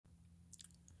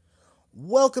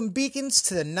Welcome, Beacons,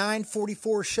 to the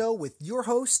 944 show with your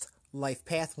host, Life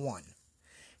Path 1.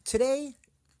 Today,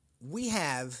 we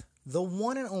have the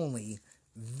one and only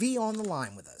V on the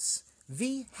line with us.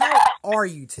 V, how are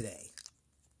you today?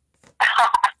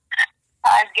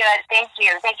 I'm good, thank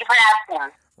you. Thank you for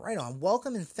asking. Right on.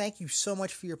 Welcome and thank you so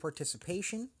much for your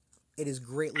participation. It is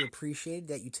greatly appreciated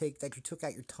that you took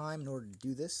out your time in order to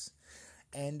do this.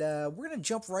 And we're going to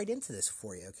jump right into this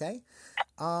for you, okay?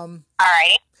 All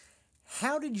right.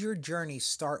 How did your journey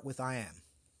start with I Am?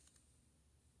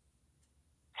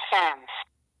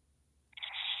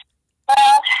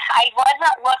 Well, I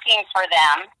wasn't looking for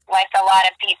them like a lot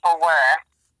of people were.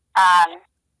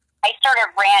 I sort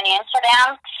of ran into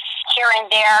them here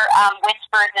and there,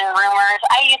 whispers and rumors.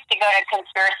 I used to go to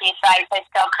conspiracy sites. I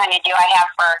still kind of do. I have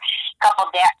for a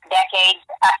couple decades.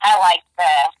 I like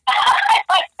the I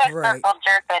like the Right. circle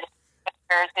jerk with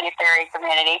conspiracy theory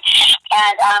community,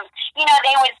 and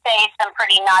they would say some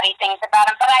pretty naughty things about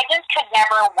him, but I just could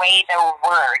never weigh the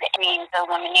word. It means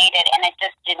illuminated, and it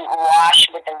just didn't wash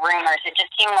with the rumors. It just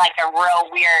seemed like a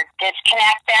real weird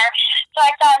disconnect there. So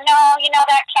I thought, no,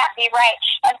 that can't be right.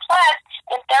 And plus,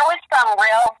 if there was some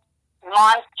real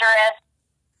monstrous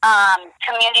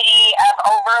community of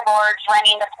overlords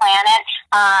running the planet,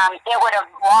 it would have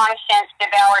long since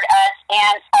devoured us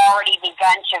and already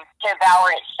begun to devour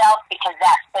itself, because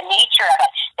that's the nature of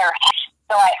it.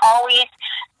 So I always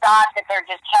thought that there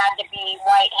just had to be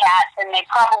white hats, and they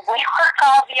probably were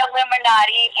called the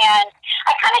Illuminati, and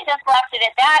I kind of just left it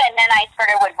at that, and then I sort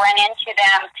of would run into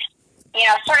them,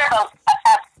 sort of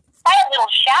a quiet little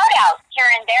shout-out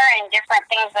here and there in different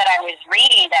things that I was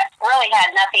reading that really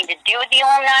had nothing to do with the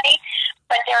Illuminati,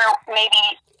 but there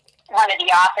maybe one of the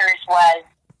authors was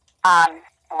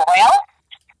loyal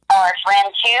or a friend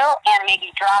too, and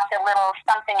maybe dropped a little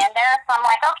something in there. So I'm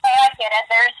like, okay, I get it.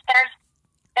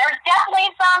 There's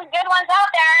definitely some good ones out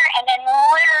there. And then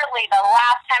literally the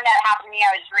last time that happened to me,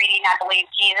 I was reading, I believe,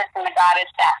 Jesus and the Goddess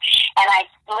stuff, and I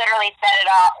literally said it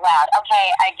out loud.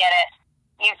 Okay, I get it.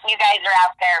 You guys are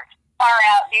out there, far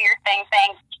out, do your thing,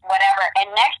 thanks, whatever. And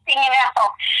next thing you know,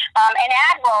 an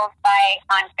ad rolls by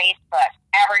on Facebook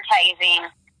advertising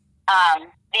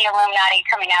the Illuminati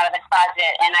coming out of the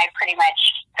closet, and I pretty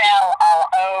much fell all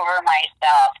over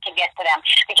myself to get to them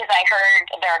because I heard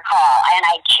their call, and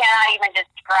I cannot even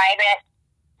describe it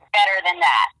better than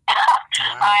that.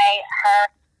 Wow. I heard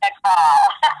the call.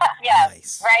 Yes,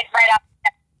 Nice. right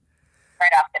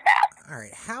off the bat. All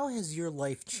right. How has your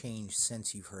life changed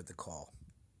since you've heard the call?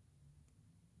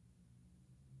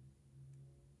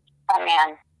 Oh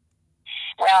man.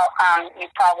 Well, you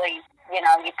probably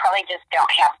just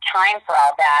don't have time for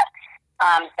all that.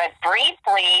 But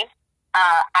briefly,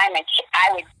 I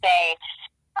would say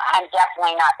I'm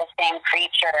definitely not the same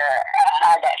creature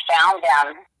that found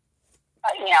them,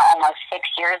 almost 6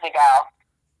 years ago.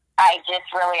 I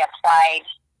just really applied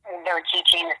their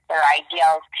teachings, their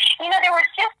ideals. There was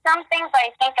just some things I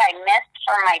think I missed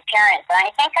from my parents, and I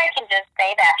think I can just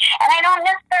say that. And I don't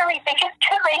necessarily think it's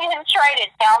because they didn't try to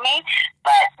tell me,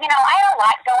 but, I had a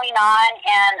lot going on,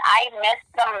 and I missed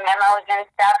some memos and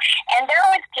stuff, and there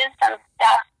was just some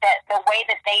stuff that the way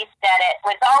that they said it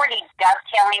was already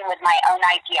dovetailing with my own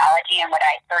ideology and what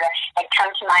I sort of had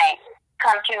come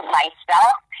to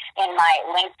myself in my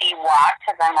lengthy walk,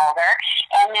 because I'm older.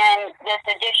 And then this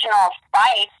additional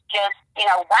spice just,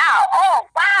 wow,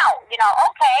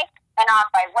 okay. And off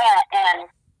I went. And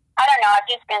I don't know, I've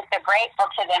just been so grateful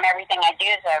to them. Everything I do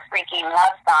is a freaking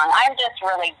love song. I'm just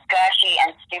really gushy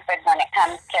and stupid when it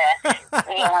comes to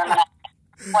the Illuminati,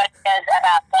 what it says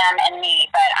about them and me.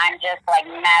 But I'm just like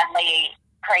madly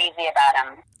crazy about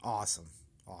them. Awesome.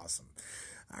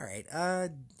 All right.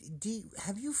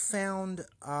 Have you found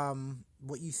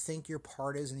what you think your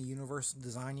part is in the universal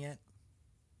design yet?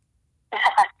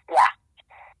 Yeah,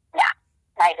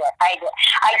 I did.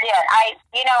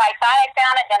 I thought I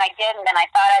found it, then I did, and then I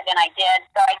thought it, then I did.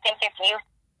 So I think if you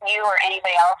or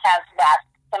anybody else has that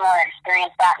similar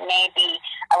experience, that may be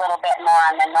a little bit more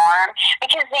on the norm,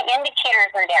 because the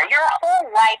indicators are there. Your whole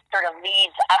life sort of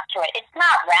leads up to it. It's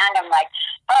not random, like,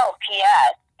 oh,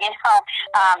 P.S.,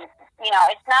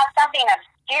 it's not something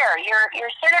obscure.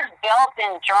 You're sort of built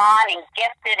and drawn and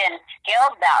gifted and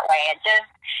skilled that way. It just,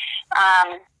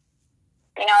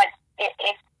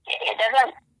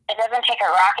 it doesn't take a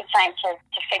rocket science to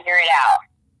figure it out,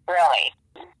 really.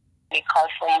 Be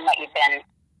closely in what you've been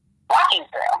walking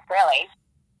through, really.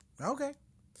 Okay.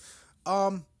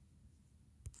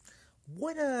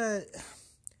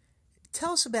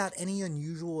 Tell us about any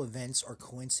unusual events or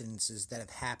coincidences that have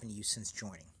happened to you since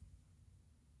joining.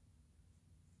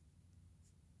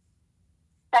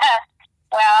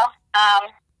 Well,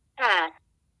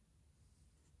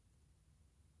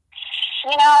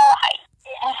 You know,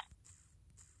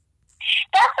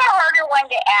 that's a harder one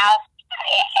to ask,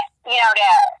 to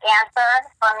answer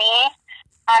for me.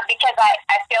 Because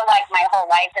I feel like my whole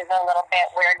life is a little bit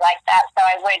weird like that, so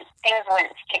things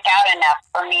wouldn't stick out enough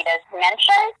for me to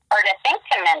mention or to think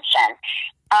to mention.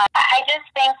 I just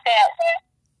think that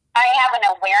I have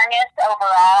an awareness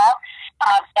overall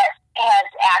that has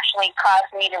actually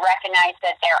caused me to recognize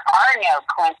that there are no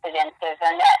coincidences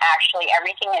and that actually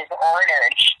everything is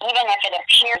ordered, even if it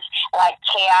appears like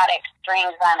chaotic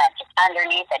strings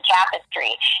underneath a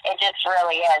tapestry. It just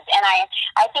really is. And I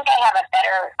think I have a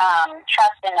better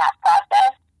trust in that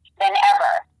process than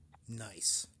ever.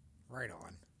 Nice. Right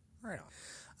on. Right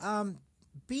on.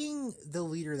 Being the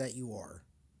leader that you are,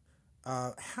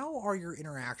 how are your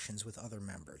interactions with other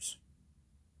members?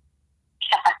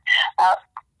 Well,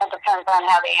 it depends on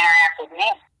how they interact with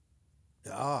me.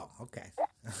 Oh, okay. All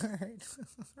right.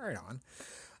 Right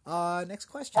on. Next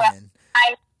question. Well,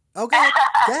 okay,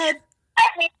 go ahead. I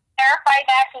need to clarify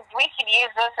that because we could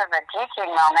use this as a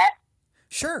teaching moment.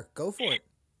 Sure, go for it.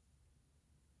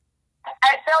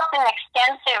 I've built an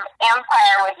extensive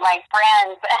empire with my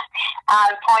friends,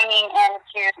 pointing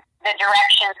into the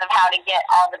directions of how to get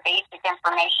all the basic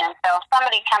information. So if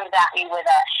somebody comes at me with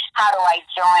a how do I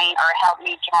join or help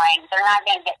me join, they're not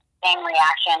going to get the same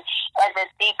reaction as a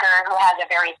seeker who has a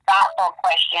very thoughtful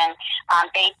question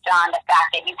based on the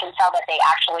fact that you can tell that they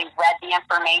actually read the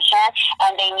information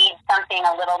and they need something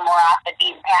a little more off the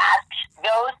beaten path.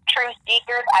 Those true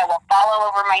seekers, I will follow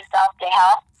over myself to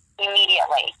help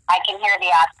immediately. I can hear the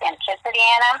authenticity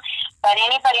in them, but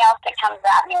anybody else that comes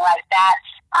at me like that,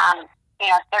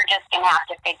 they're just going to have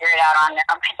to figure it out on their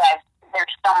own because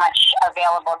there's so much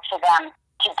available to them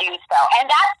to do so. And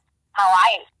that's how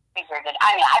I figured it.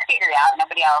 I mean, I figured it out.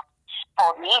 Nobody else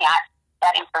told me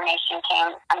that information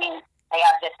came. I mean, they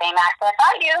have the same access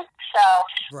I do. So,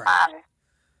 right.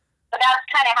 So that's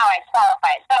kind of how I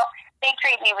qualify it. So they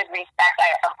treat me with respect.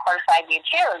 Of course I do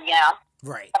too,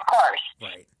 Right. Of course.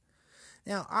 Right.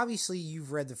 Now, obviously,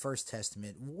 you've read the First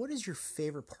Testament. What is your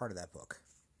favorite part of that book?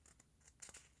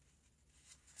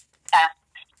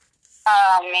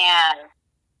 Oh, man.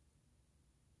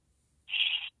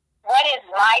 What is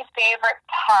my favorite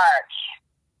part?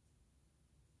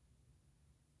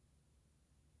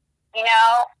 The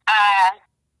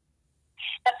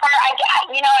part, I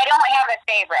don't have a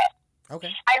favorite. Okay.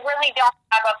 I really don't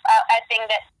have a thing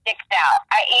that sticks out.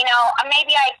 I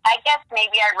guess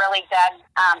maybe I really dug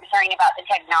hearing about the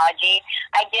technology.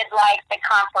 I did like the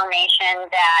confirmation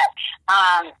that,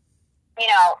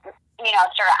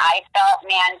 sort of I felt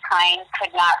mankind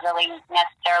could not really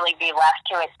necessarily be left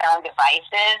to its own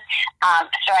devices.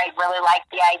 So I really liked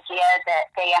the idea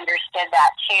that they understood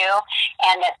that too,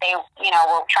 and that they,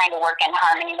 were trying to work in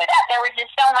harmony with that. There was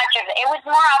just so much of it. It was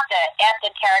more of the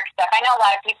esoteric stuff. I know a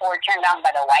lot of people were turned on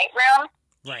by the White Room.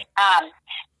 Right.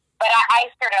 But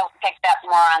I sort of picked up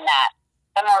more on that,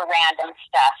 the more random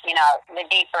stuff, the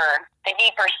deeper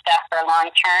stuff for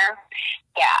long term.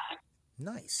 Yeah.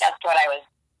 Nice. That's what I was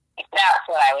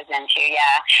into,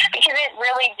 yeah. Because it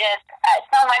really just,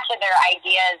 so much of their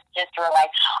ideas just were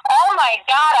like, oh my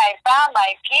God, I found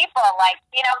my people,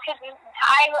 because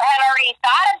I had already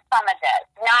thought of some of this.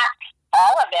 Not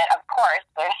all of it, of course,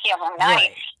 there's Illuminati.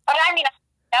 Right. But I mean,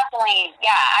 definitely,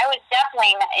 I was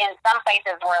definitely in some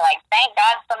places where thank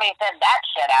God somebody said that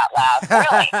shit out loud.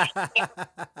 Really.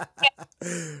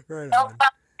 Right on.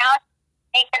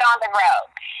 Take it on the road.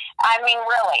 I mean,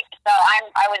 really. So I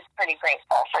was pretty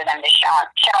grateful for them to show up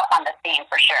on the scene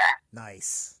for sure.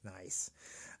 Nice.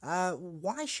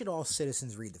 Why should all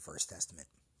citizens read the First Testament?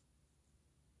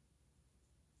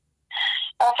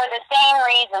 Well, for the same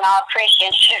reason all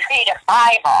Christians should read a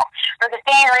Bible. For the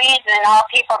same reason all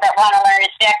people that want to learn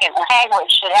a second language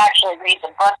should actually read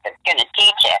the book that's going to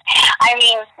teach it. I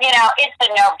mean, it's a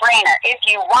no-brainer. If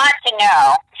you want to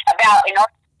know about an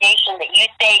organization that you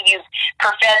say you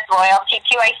profess loyalty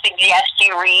to, I suggest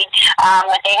you read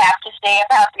what they have to say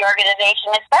about the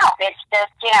organization itself. It's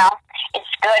just, it's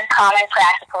good, common,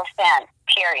 practical sense,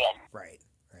 period. Right.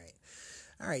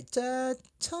 All right.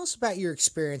 Tell us about your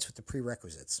experience with the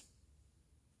prerequisites.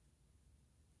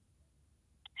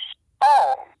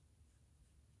 Oh.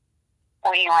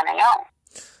 What do you want to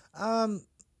know?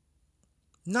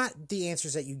 Not the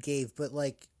answers that you gave, but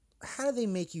how do they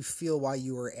make you feel while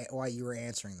you were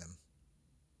answering them?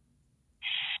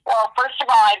 Well, first of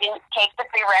all, I didn't take the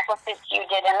prerequisites you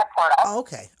did in the portal. Oh,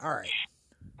 okay. All right.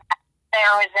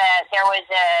 There was the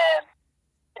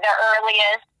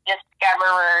earliest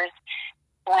discoverers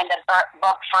when the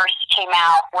book first came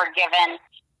out were given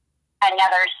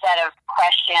another set of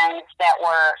questions that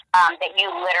were that you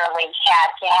literally had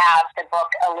to have the book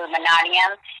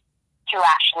Illuminatium to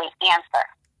actually answer.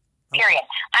 Period.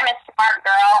 I'm a smart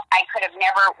girl. I could have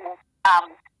never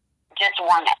just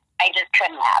won it. I just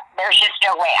couldn't have. There's just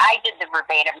no way. I did the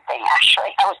verbatim thing,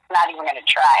 actually. I was not even going to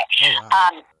try. Oh,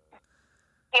 wow.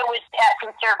 It was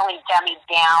considerably dummied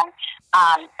down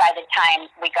by the time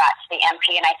we got to the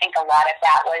MP, and I think a lot of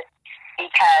that was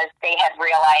because they had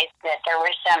realized that there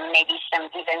were some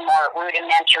even more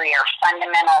rudimentary or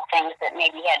fundamental things that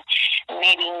maybe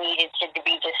needed to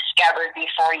be discovered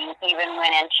before you even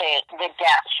went into the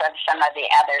depths of some of the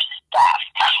other stuff.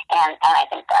 And I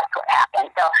think that's what happened.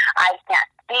 So I can't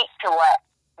speak to what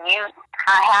you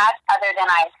had, other than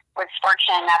I was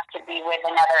fortunate enough to be with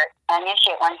another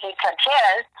initiate when he took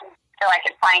his, so I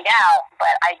could find out,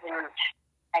 but I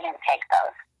didn't take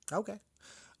those. Okay.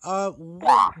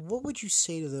 What would you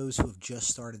say to those who have just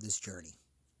started this journey?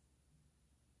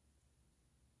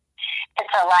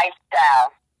 It's a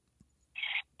lifestyle.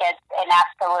 It's an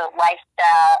absolute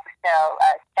lifestyle. So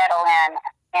settle in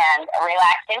and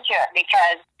relax into it,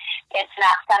 because it's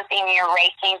not something you're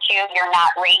racing to. You're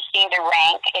not racing to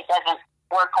rank. It doesn't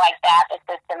work like that. The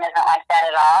system isn't like that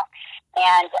at all.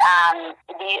 And,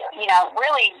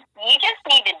 really, you just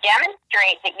need to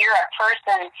demonstrate that you're a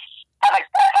person of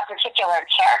a particular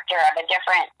character, of a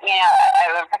different,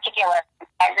 of a particular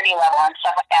integrity level and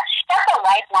stuff like that. That's a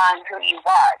lifelong who you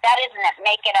are. That isn't a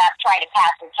make it up, try to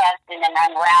pass the test, and then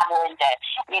unravel into,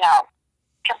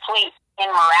 complete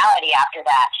immorality after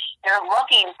that. You're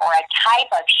looking for a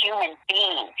type of human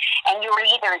being, and you're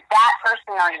either that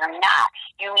person or you're not.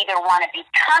 You either want to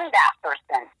become that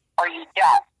person or you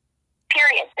don't.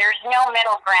 Period. There's no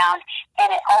middle ground,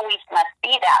 and it always must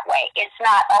be that way. It's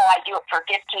not, I do it for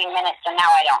 15 minutes and now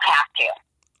I don't have to.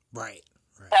 Right.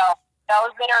 So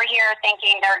those that are here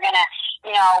thinking they're going to,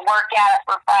 work at it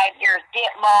for 5 years,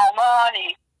 get more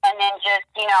money, and then just,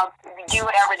 do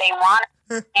whatever they want,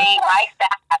 ain't like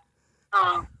that.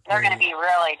 They're going to be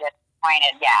really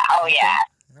disappointed. Yeah. Oh, yeah.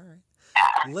 All right.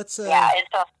 Yeah. Let's, go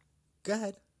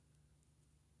ahead.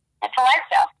 It's a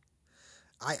lifestyle.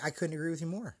 I couldn't agree with you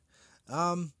more.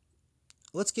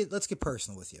 Let's get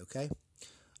personal with you, okay?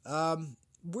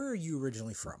 Where are you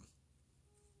originally from?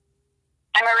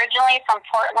 I'm originally from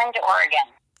Portland, Oregon.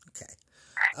 Okay.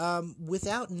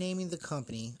 Without naming the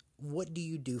company, what do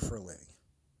you do for a living?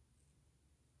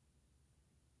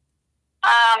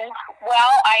 I'm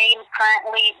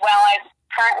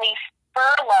currently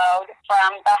furloughed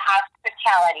from the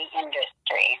hospitality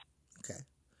industry. Okay.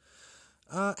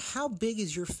 How big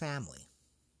is your family?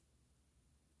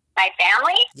 My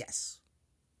family? Yes.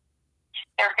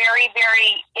 They're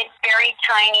it's very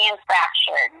tiny and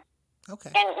fractured.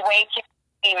 Okay. And way too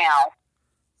female.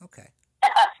 Okay.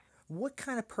 What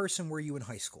kind of person were you in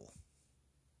high school?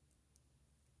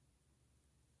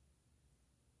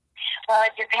 Well,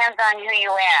 it depends on who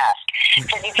you ask.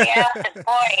 Because if you ask the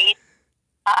boys,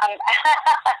 I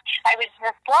was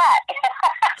a slut.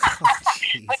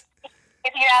 But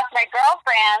if you ask my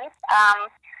girlfriends,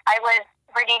 I was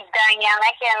pretty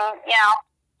dynamic, and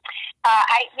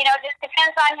just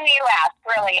depends on who you ask,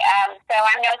 really. So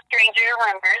I'm no stranger to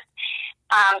rumors.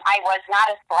 I was not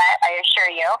a slut, I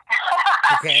assure you.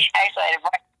 Okay. Actually, it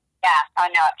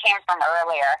came from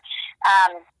earlier.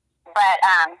 But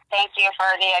thank you for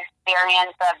the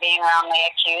experience of being wrongly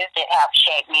accused. It helped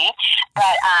shape me.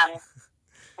 But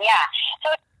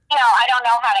so. I don't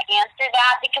know how to answer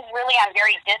that, because really I'm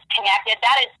very disconnected.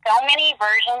 That is so many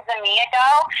versions of me ago,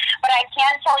 but I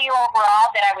can tell you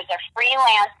overall that I was a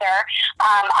freelancer.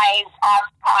 I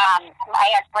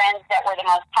had friends that were the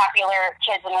most popular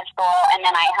kids in the school, and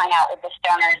then I hung out with the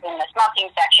stoners in the smoking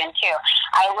section too.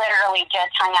 I literally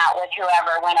just hung out with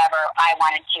whoever, whenever I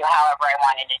wanted to, however I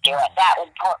wanted to do it. That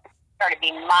would sort of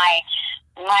be my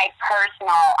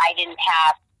personal. I didn't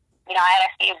have. I had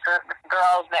a few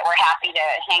girls that were happy to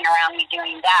hang around me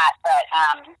doing that, but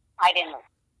I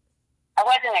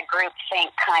wasn't a group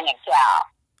think kind of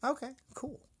gal. Okay,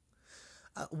 cool.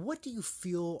 What do you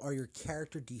feel are your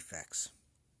character defects?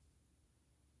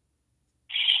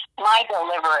 My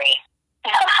delivery.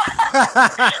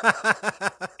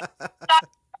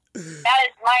 That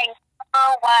is my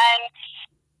number one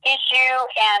issue,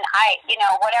 and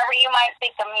whatever you might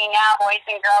think of me now, boys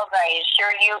and girls, I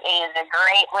assure you it is a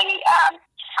greatly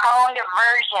honed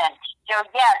version. So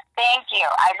yes, thank you.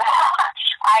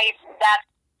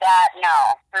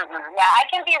 No. Mm-mm. Yeah, I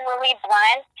can be really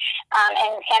blunt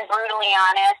and brutally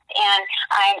honest, and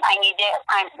I need to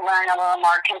learn a little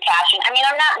more compassion. I mean,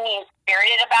 I'm not mean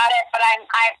spirited about it, but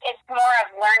it's more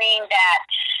of learning that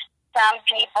some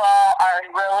people are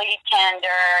really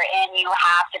tender, and you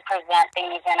have to present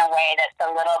things in a way that's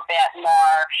a little bit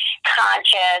more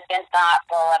conscious and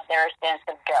thoughtful of their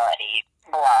sensibilities.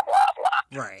 Blah blah blah.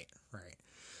 Right.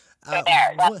 So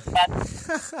there.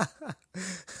 That's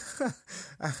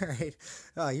All right.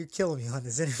 Oh, you're killing me on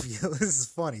this interview. This is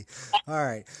funny. All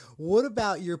right. What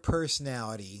about your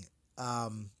personality?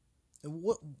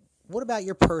 What about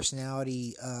your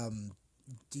personality?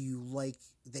 Do you like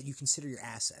that you consider your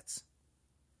assets?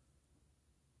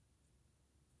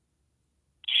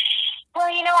 Well,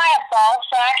 I have ball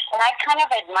sacks, and I kind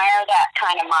of admire that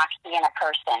kind of moxie in a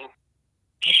person.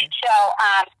 Okay. So,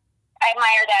 I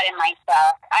admire that in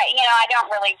myself. I don't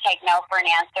really take no for an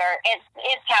answer.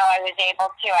 It's how I was able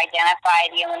to identify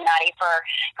the Illuminati for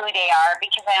who they are,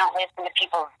 because I don't listen to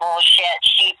people's bullshit,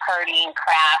 sheep herding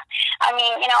crap. I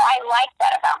like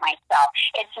that about myself.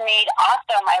 It's made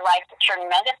also my life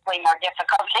tremendously more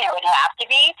difficult than it would have to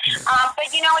be. But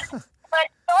it's short.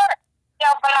 So,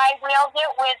 but I wield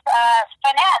it with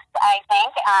finesse, I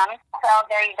think. So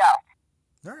there you go.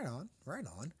 Right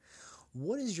on.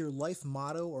 What is your life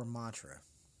motto or mantra?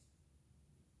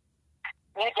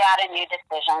 New data, new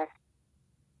decisions.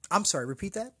 I'm sorry,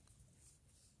 repeat that?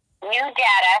 New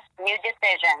data, new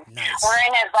decisions. Nice. We're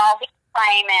in an evolving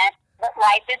climate.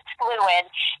 Life is fluid,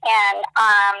 and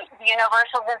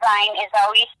universal design is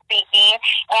always speaking,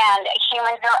 and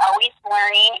humans are always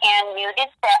learning, and new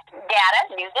data,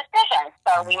 new decisions.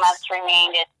 So we must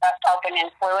remain as open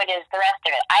and fluid as the rest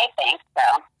of it, I think.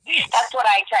 So that's what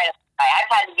I try to.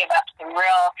 I've had to give up some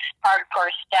real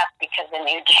hardcore stuff because of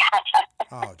new data.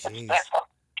 Oh, jeez.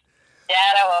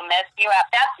 Data will mess you up.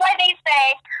 That's why they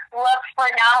say look for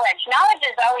knowledge. Knowledge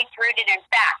is always rooted in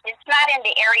fact. It's not in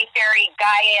the airy-fairy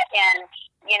Gaia and,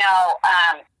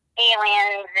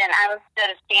 aliens and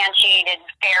unsubstantiated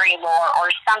fairy lore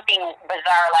or something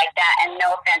bizarre like that. And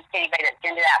no offense to anybody that's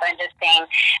into that, but I'm just saying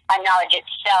knowledge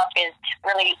itself is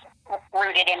really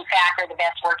rooted in fact, or the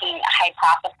best working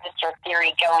hypothesis or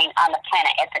theory going on the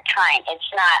planet at the time.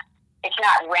 It's not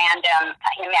random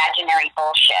imaginary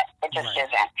bullshit. It just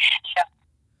isn't. So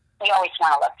you always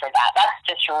want to look for that. That's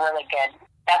just really good.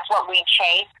 That's what we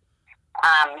chase.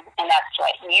 And that's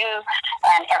what you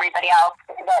and everybody else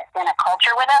that's in a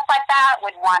culture with us like that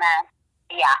would want to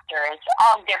be after, is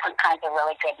all different kinds of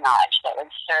really good knowledge that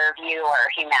would serve you or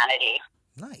humanity.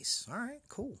 Nice. All right,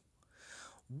 cool.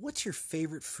 What's your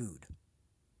favorite food?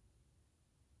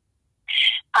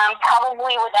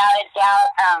 Probably without a doubt,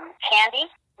 candy.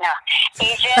 No,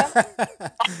 Asian.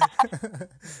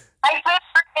 My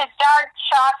favorite is dark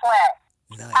chocolate.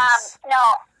 Nice.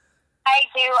 No, I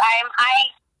do.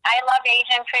 I love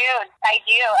Asian food. I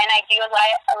do, and I do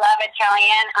love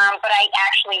Italian. But I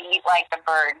actually eat like a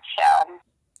bird. So.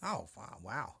 Oh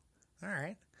wow! All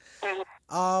right. Mm-hmm.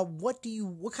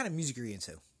 What kind of music are you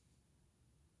into?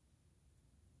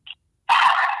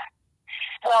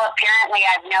 Well, apparently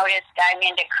I've noticed I'm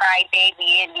into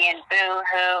Crybaby, Indian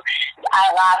Boo-Hoo.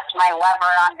 I lost my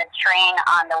lover on the train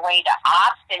on the way to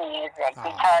Austin music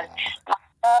because my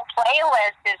whole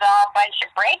playlist is all a bunch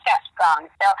of breakup songs.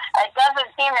 So it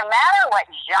doesn't seem to matter what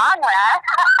genre.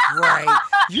 Right.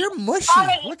 You're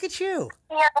mushy. Look at you.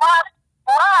 You're lost.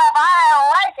 Love, I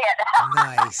like it.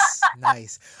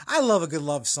 Nice. I love a good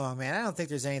love song, man. I don't think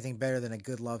there's anything better than a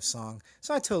good love song.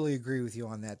 So I totally agree with you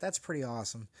on that. That's pretty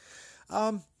awesome.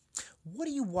 What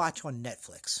do you watch on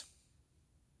Netflix?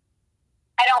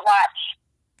 I don't watch.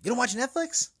 You don't watch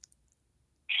Netflix?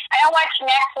 I don't watch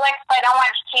Netflix. I don't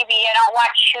watch TV. I don't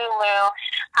watch Hulu.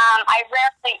 I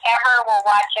rarely ever will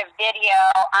watch a video.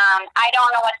 I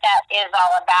don't know what that is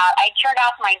all about. I turned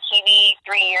off my TV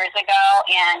 3 years ago,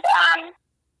 and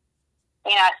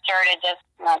it sort of just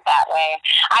went that way.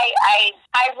 I'm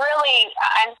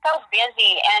so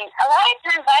busy, and a lot of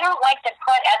times I don't like to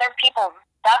put other people's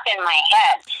stuff in my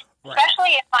head, right.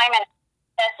 Especially if I'm in the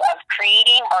process of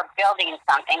creating or building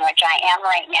something, which I am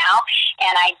right now,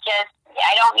 and I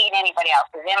don't need anybody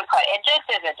else's input. It just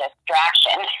is a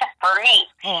distraction for me.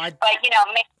 But, maybe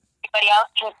everybody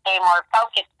else can stay more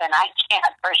focused than I can,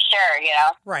 for sure,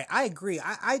 Right, I agree.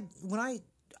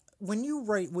 When you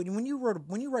write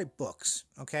books,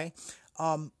 okay,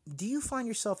 do you find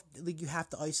yourself like you have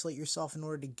to isolate yourself in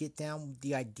order to get down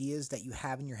the ideas that you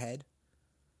have in your head?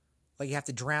 Like you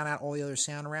have to drown out all the other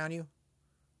sound around you?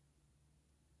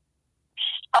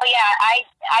 Oh, yeah,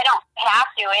 I don't have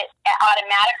to. It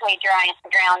automatically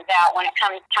drowns out when it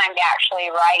comes time to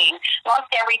actually writing. Most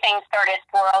everything sort of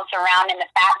swirls around in the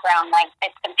background like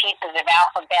bits and pieces of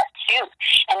alphabet soup.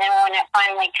 And then when it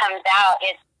finally comes out,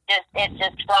 it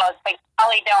just flows. But I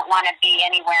probably don't want to be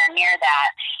anywhere near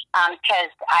that because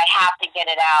I have to get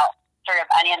it out sort of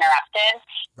uninterrupted.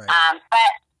 Right.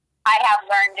 But I have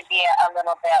learned to be a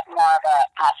little bit more of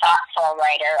a thoughtful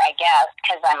writer, I guess,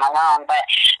 because I'm alone. But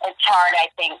it's hard, I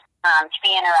think, to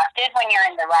be interrupted when you're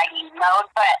in the writing mode.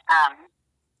 But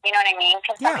you know what I mean?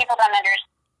 Because some people don't understand.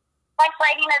 Like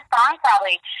writing a song,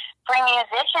 probably for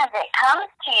musicians, it comes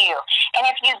to you, and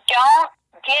if you don't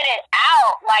get it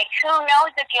out, like who knows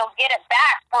if you'll get it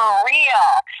back for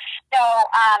real? So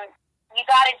you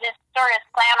got to just sort of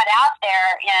slam it out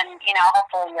there, and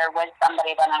hopefully you're with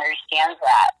somebody that understands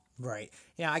that. Right.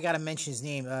 Yeah, I got to mention his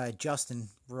name, Justin,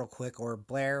 real quick, or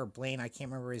Blair or Blaine. I can't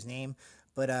remember his name,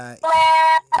 but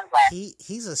he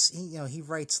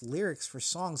writes lyrics for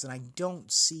songs, and I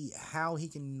don't see how he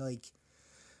can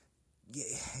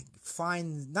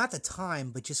find not the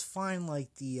time, but just find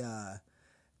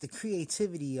the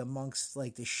creativity amongst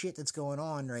the shit that's going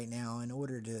on right now in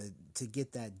order to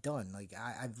get that done.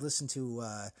 I've listened to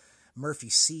Murphy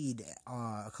Seed,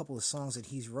 a couple of songs that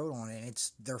he's wrote on it,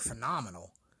 and they're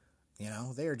phenomenal.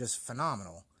 They are just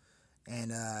phenomenal.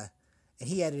 And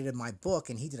he edited my book,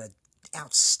 and he did an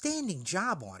outstanding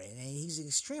job on it. And he's an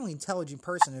extremely intelligent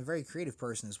person and a very creative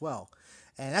person as well.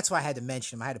 And that's why I had to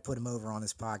mention him. I had to put him over on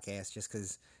this podcast just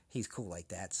because he's cool like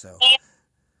that. So he's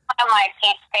one of my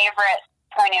favorite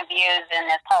point of views in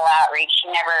this whole outreach. He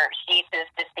never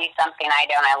ceases to see something I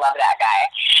don't. I love that guy.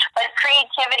 But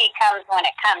creativity comes when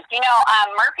it comes.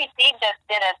 Murphy Seed just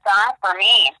did a song for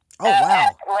me. Oh,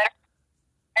 wow.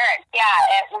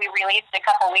 We released a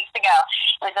couple weeks ago.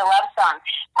 It was a love song.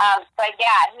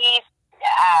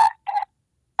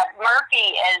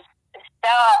 Murphy is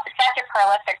such a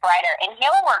prolific writer, and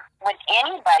he'll work with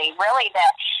anybody really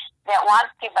that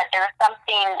wants to. But there's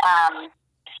something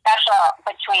special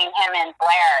between him and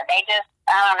Blair. They just,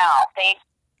 I don't know, they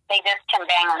just can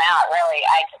bang them out. Really,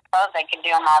 I suppose they could do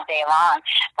them all day long.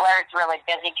 Blair's really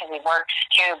busy because he works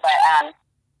too. But I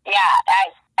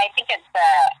think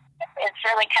it's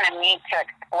really kind of neat to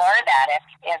explore that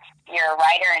if you're a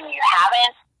writer and you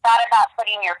haven't thought about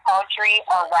putting your poetry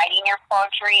or writing your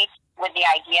poetry with the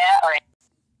idea or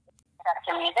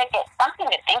to music, it's something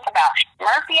to think about.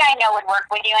 Murphy, I know, would work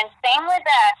with you, and same with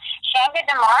Shanga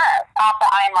Damar off the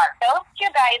iMark. Those two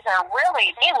guys are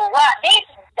really,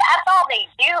 that's all they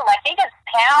do. They just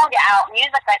pound out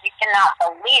music like you cannot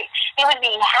believe. They would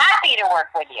be happy to work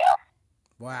with you.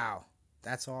 Wow,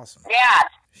 that's awesome. Yeah.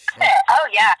 Shit. Oh,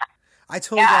 yeah. I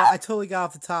totally got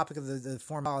off the topic of the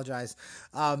form. Apologize.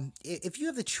 If you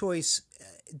have the choice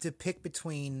to pick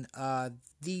between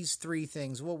these three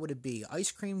things, what would it be?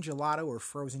 Ice cream, gelato, or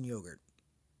frozen yogurt?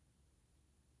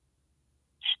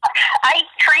 Ice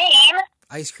cream.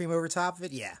 Ice cream over top of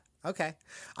it? Yeah. Okay.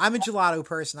 I'm a gelato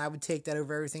person. I would take that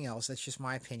over everything else. That's just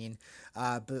my opinion.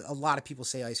 But a lot of people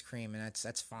say ice cream, and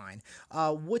that's fine.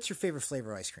 What's your favorite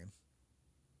flavor of ice cream?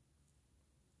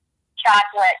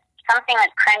 Chocolate. Something with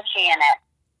crunchy in it.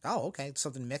 Oh, okay.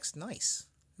 Something mixed. Nice.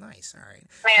 All right.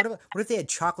 Yeah. What if they had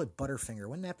chocolate Butterfinger?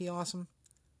 Wouldn't that be awesome?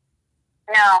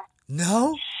 No.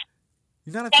 No?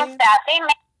 You're not a fan? That. They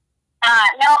make,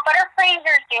 no,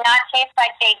 Butterfingers do not taste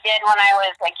like they did when I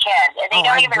was a kid. They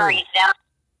don't even resemble.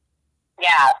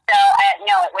 Yeah, so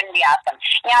no, it wouldn't be awesome.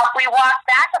 Now, if we walk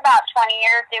back about 20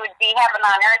 years, it would be heaven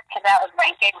on earth because that was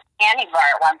my favorite candy bar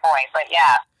at one point. But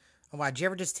yeah. Oh, wow. Did you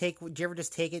ever just take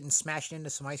it and smash it into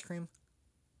some ice cream?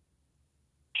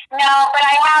 No, but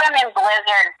I had them in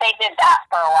Blizzard. They did that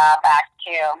for a while back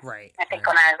too. Right. I think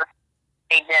when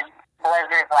they did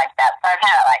Blizzards like that, so I've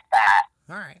had it like that.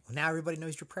 All right. Well, now everybody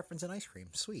knows your preference in ice cream.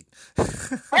 Sweet. No,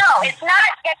 it's not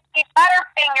just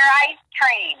Butterfinger ice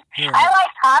cream. Yeah. I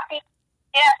like coffee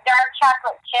chip. Dark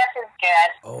chocolate chip is good.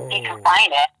 Oh. You can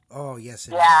find it. Oh, yes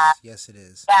it is. Yes, it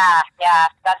is. Yeah.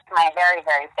 That's my very,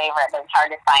 very favorite, but it's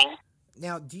hard to find.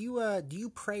 Now, do you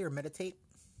pray or meditate?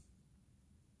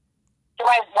 Do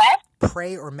I what?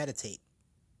 Pray or meditate?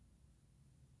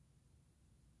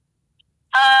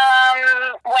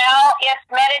 Well, if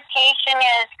meditation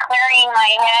is clearing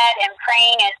my head and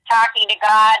praying is talking to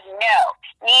God, no,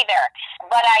 neither.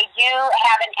 But I do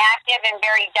have an active and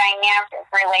very dynamic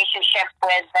relationship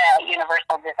with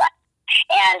universal design.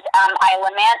 And I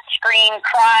lament, scream,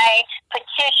 cry,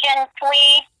 petition,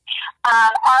 plead,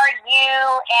 argue,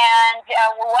 and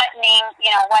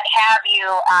what have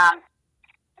you.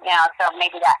 So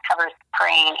maybe that covers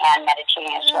praying and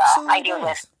meditating as well. Absolutely I do does.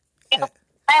 listen. Yeah.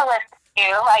 I listen too.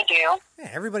 I do. Yeah,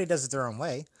 everybody does it their own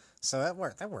way, so that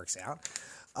works out.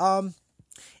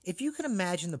 If you could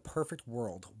imagine the perfect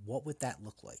world, what would that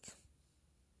look like?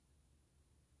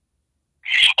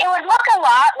 It would look a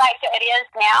lot like it is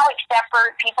now, except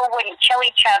for people wouldn't kill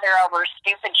each other over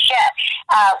stupid shit.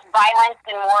 Violence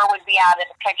and war would be out of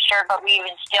the picture, but we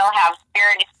would still have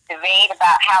spirited debate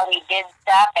about how we did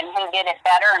stuff and who did it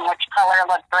better and which color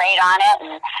looked great on it.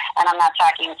 And I'm not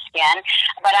talking skin,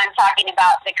 but I'm talking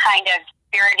about the kind of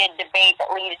spirited debate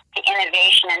that leads to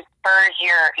innovation and spurs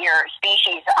your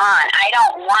species on. I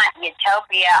don't want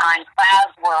utopia on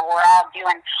clouds where we're all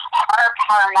doing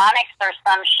harmonics or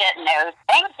some shit. No,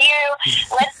 thank you.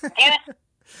 Let's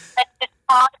just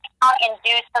calm down and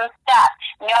do some stuff.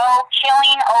 No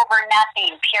killing over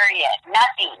nothing, period.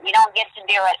 Nothing. You don't get to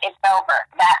do it. It's over.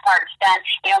 That part's done.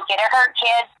 You don't get to hurt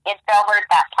kids. It's over.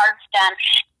 That part's done.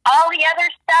 All the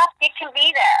other stuff, it can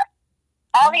be there.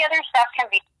 All the other stuff can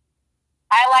be.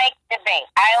 I like debate.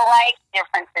 I like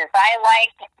differences. I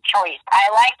like choice.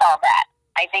 I like all that.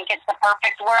 I think it's the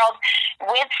perfect world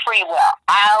with free will.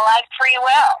 I like free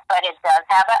will, but it does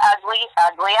have an ugly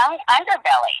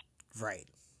underbelly. Right.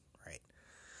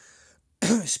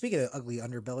 Speaking of ugly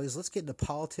underbellies, let's get into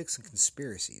politics and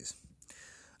conspiracies.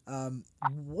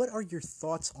 What are your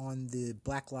thoughts on the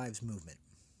Black Lives Movement?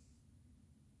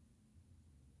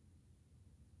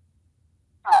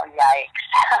 Oh, yikes.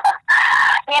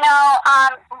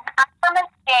 I'm from a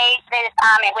state that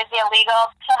it was illegal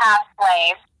to have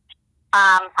slaves.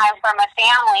 I'm from a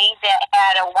family that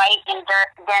had a white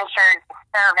indentured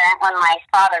servant when my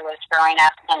father was growing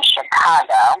up in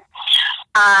Chicago.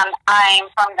 I'm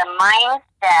from the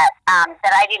mindset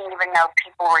that I didn't even know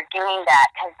people were doing that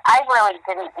because I really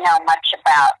didn't know much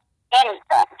about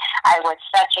anything. I was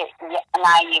such a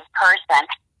naive person.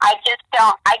 I just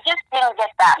didn't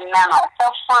get that memo.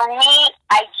 So for me,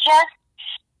 I'm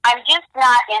just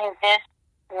not in this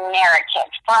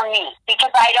narrative for me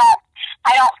because I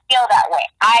don't feel that way.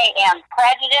 I am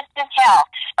prejudiced as hell,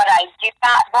 but I do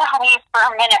not believe for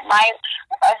a minute my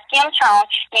skin tone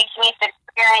makes me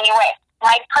superior anyway.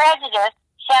 My prejudice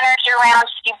centers around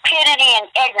stupidity and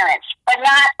ignorance, but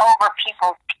not over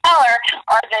people's color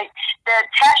or the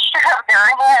texture of their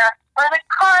hair or the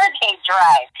car they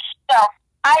drive. So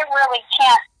I really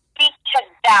can't speak to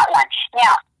that one.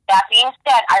 Now, that being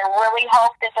said, I really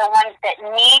hope that the ones that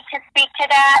need to speak to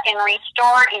that and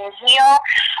restore and heal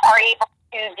are able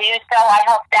to do so. I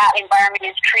hope that environment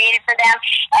is created for them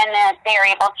and that they're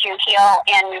able to heal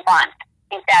and move on. I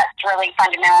think that's really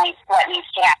fundamentally what needs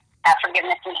to happen.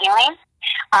 Forgiveness and healing.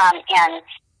 And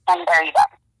there you go.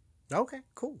 Okay,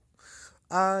 cool.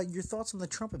 Your thoughts on the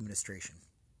Trump administration?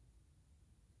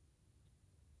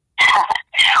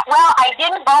 Well, I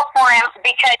didn't vote for him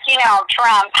because,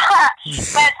 Trump.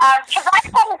 But because I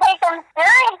couldn't take him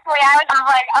seriously. I was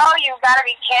like, oh, you've got to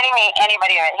be kidding me.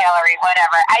 Anybody but Hillary,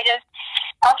 whatever.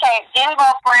 Didn't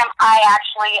vote for him. I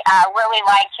actually really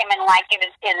liked him and liked his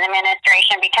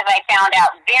administration because I found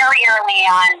out very early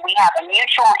on we have a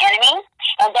mutual enemy,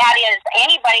 and that is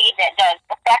anybody that does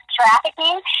sex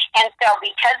trafficking. And so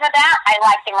because of that, I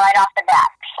liked him right off the bat.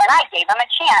 And I gave him a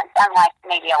chance, unlike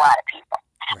maybe a lot of people.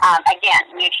 Right. Again,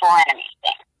 mutual enemy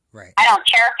thing. Right. I don't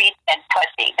care if he said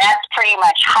pussy. That's pretty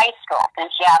much high school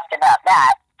since you asked about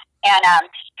that. And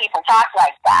people talk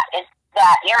like that. It's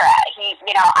that era.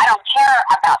 I don't care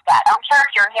about that. I don't care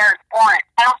if your hair is orange.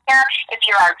 I don't care if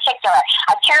you're articulate.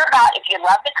 I care about if you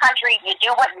love the country, you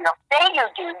do what you say you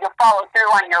do, you follow through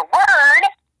on your word,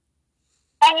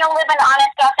 and you live an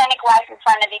honest, authentic life in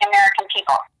front of the American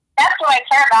people. That's what I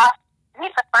care about.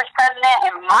 He's the first president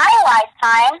in my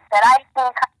lifetime that I've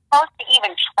seen close to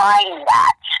even trying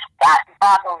that. That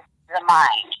boggles the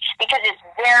mind because it's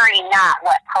very not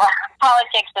what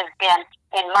politics has been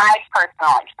in my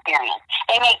personal experience.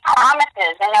 They make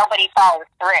promises and nobody follows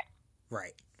through.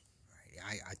 Right.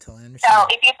 I totally understand. So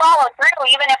if you follow through,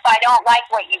 even if I don't like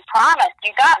what you promised,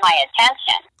 you got my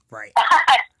attention. Right.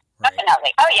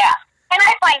 Definitely. Oh, yeah. And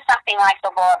I find something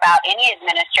likable about any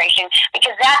administration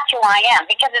because that's who I am.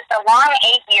 Because it's a long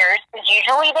 8 years, because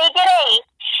usually they get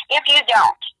 8 if you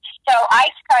don't. So I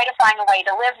try to find a way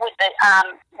to live with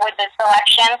the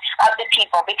selection of the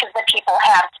people because the people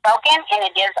have spoken, and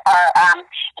it is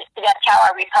that's how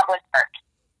our republic works.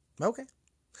 Okay.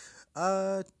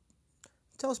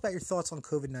 Tell us about your thoughts on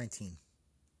COVID-19.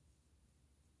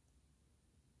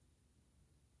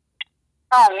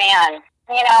 Oh man,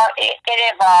 it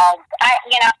evolved.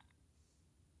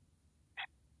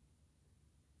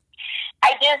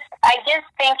 I just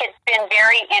think it's been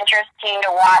very interesting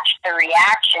to watch the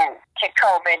reaction to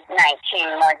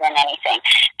COVID-19 more than anything.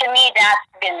 To me, that's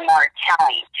been more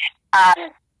telling.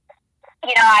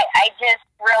 I just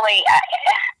really,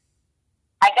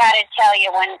 I got to tell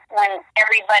you, when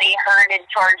everybody herded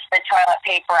towards the toilet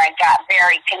paper, I got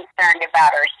very concerned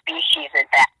about our species at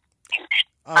that time.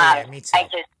 Oh, yeah, me too.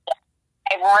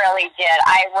 I really did.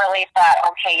 I really thought,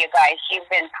 okay, you guys, you've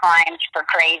been primed for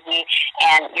crazy,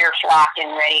 and you're flocked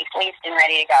and ready, fleeced and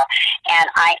ready to go.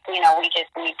 And we just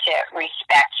need to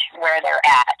respect where they're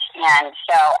at. And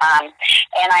so,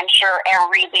 and I'm sure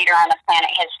every leader on the planet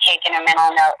has taken a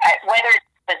mental note, whether it's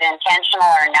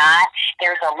intentional or not.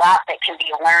 There's a lot that can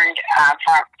be learned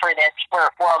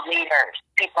for world leaders,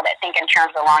 people that think in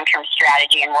terms of long-term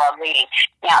strategy and world leading.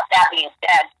 Now, that being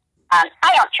said,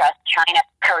 I don't trust China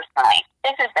personally.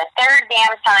 This is the third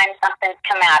damn time something's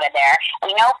come out of there.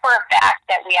 We know for a fact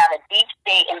that we have a deep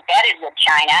state embedded with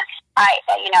China.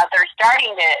 They're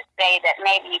starting to say that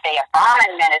maybe the Obama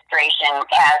administration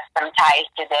has some ties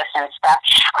to this and stuff.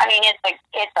 I mean, it's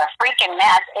a freaking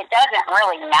mess. It doesn't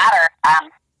really matter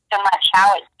so much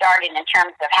how it started in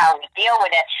terms of how we deal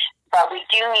with it. But we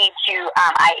do need to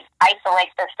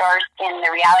isolate the source in the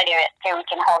reality of it so we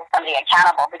can hold somebody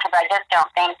accountable, because I just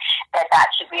don't think that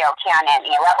should be okay on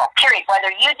any level, period.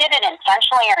 Whether you did it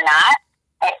intentionally or not,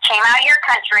 it came out of your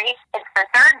country. It's the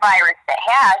third virus that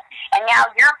has, and now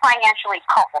you're financially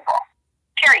culpable,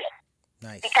 period.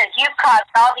 Nice. Because you've caused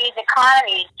all these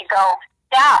economies to go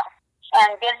south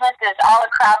and businesses all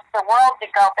across the world to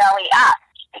go belly up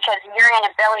because of your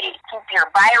inability to keep your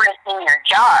virus in your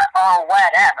jar or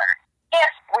whatever.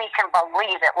 If we can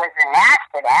believe it was an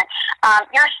accident,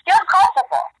 you're still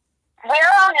culpable.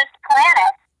 We're on this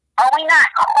planet. Are we not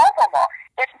culpable?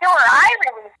 If you or I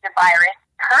released the virus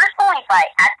personally by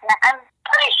accident, I'm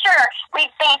pretty sure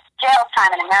we'd face jail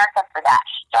time in America for that.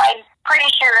 So I'm pretty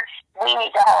sure we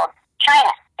need to hold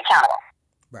China accountable.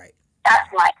 Right. That's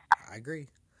my... I agree.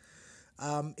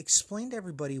 Explain to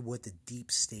everybody what the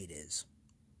deep state is.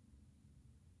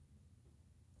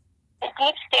 The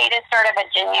deep state is sort of a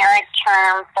generic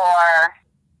term for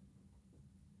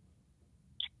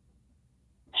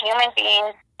human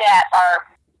beings that are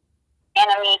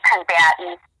enemy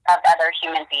combatants of other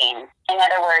human beings. In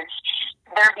other words,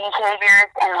 their behaviors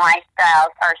and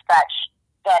lifestyles are such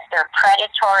that they're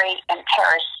predatory and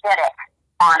parasitic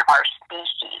on our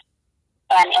species.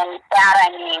 And in that, I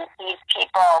mean, these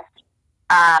people,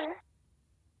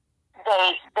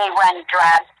 they run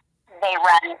drugs, they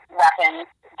run weapons,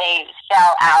 they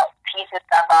sell out pieces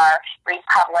of our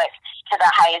republic to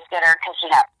the highest bidder because,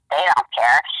 they don't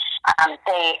care.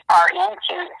 They are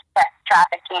into sex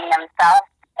trafficking themselves,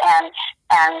 and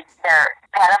they're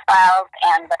pedophiles,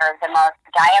 and they're the most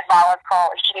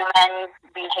diabolical human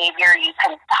behavior you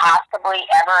can possibly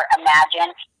ever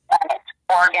imagine, and it's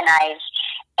organized,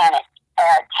 and its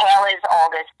tail is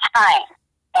old as time,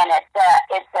 and it's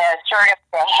sort of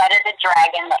the head of the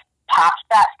dragon that pops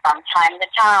up from time to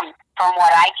time, from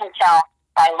what I can tell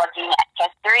by looking at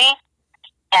history.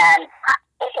 And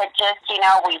it just,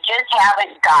 we just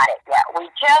haven't got it yet. We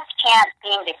just can't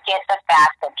seem to get the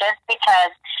fact that just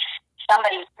because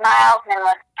somebody smiles and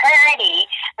looks pretty,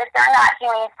 that they're not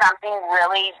doing something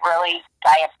really, really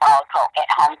diabolical at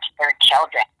home to their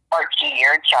children or to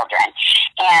your children.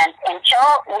 And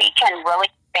until we can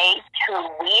really face who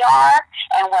we are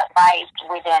and what lies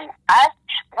within us,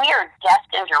 we are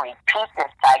destined to repeat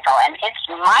this cycle. And it's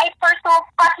my personal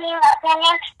fucking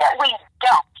opinion that we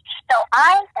don't. So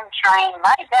I am trying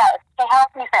my best to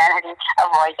help humanity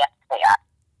avoid that chaos.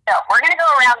 So we're going to go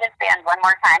around this bend one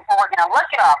more time, and we're going to look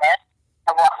at all this,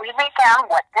 of what we become,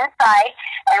 what's inside,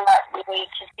 and what we need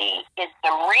to see is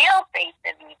the real face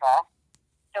of evil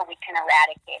so we can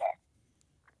eradicate it.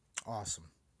 Awesome.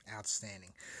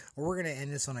 Outstanding. Well, we're going to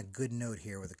end this on a good note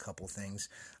here with a couple things.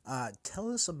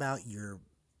 Tell us about your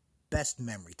best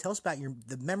memory. Tell us about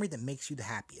the memory that makes you the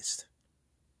happiest.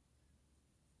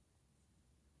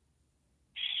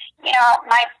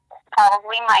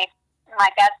 My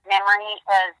best memory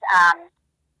is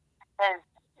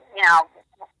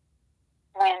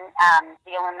when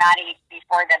the Illuminati,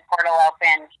 before the portal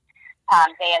opened,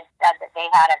 they had said that they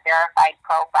had a verified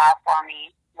profile for me,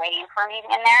 waiting for me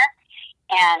in there.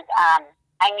 And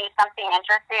I knew something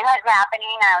interesting was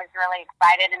happening. I was really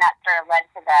excited, and that sort of led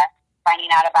to the finding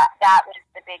out about that was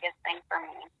the biggest thing for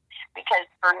me. Because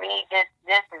for me, this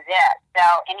is it. So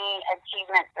any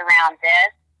achievements around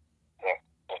this,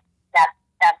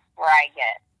 that's where I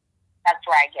get. That's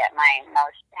where I get my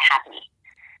most happy.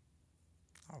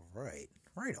 All right.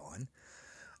 Right on.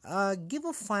 Give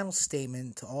a final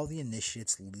statement to all the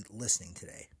initiates listening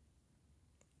today.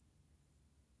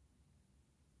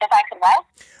 If I could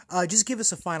what? Just give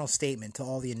us a final statement to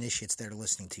all the initiates that are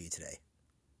listening to you today.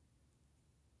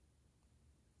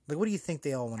 Like, what do you think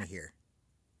they all want to hear?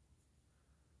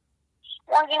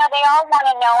 Well, they all want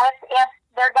to know if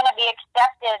they're going to be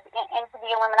accepted into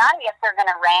the Illuminati, if they're going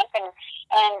to rank, and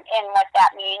what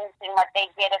that means and what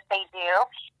they get if they do.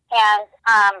 And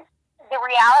the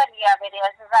reality of it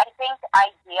is I think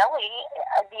ideally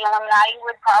the Illuminati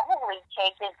would probably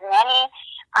take as many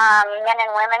men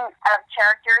and women of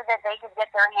character that they could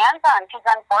get their hands on, because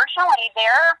unfortunately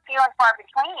they're few and far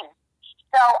between.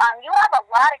 So you have a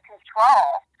lot of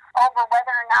control over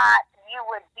whether or not you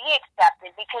would be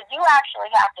accepted, because you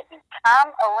actually have to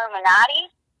become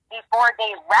Illuminati before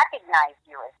they recognize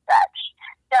you as such.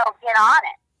 So get on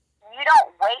it. You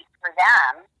don't wait for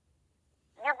them.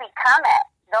 You become it.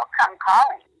 They'll come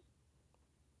calling.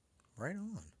 Right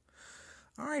on.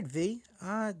 All right, V.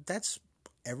 That's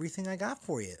everything I got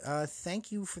for you.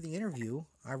 Thank you for the interview.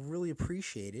 I really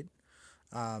appreciate it.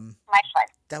 My pleasure.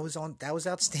 That was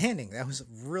outstanding. That was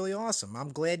really awesome.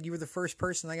 I'm glad you were the first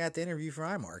person I got to interview for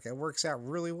iMark. That works out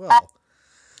really well.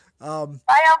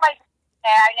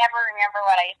 I never remember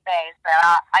what I say, so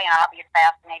I'll be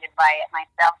fascinated by it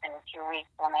myself in 2 weeks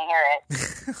when I hear it.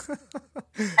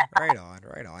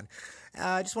 Right on.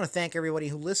 I just want to thank everybody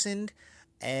who listened,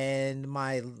 and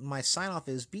my sign-off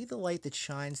is, be the light that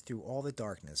shines through all the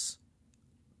darkness.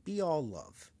 Be all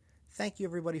love. Thank you,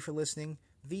 everybody, for listening.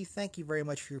 V, thank you very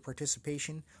much for your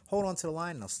participation. Hold on to the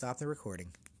line, and I'll stop the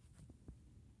recording.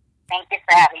 Thank you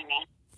for having me.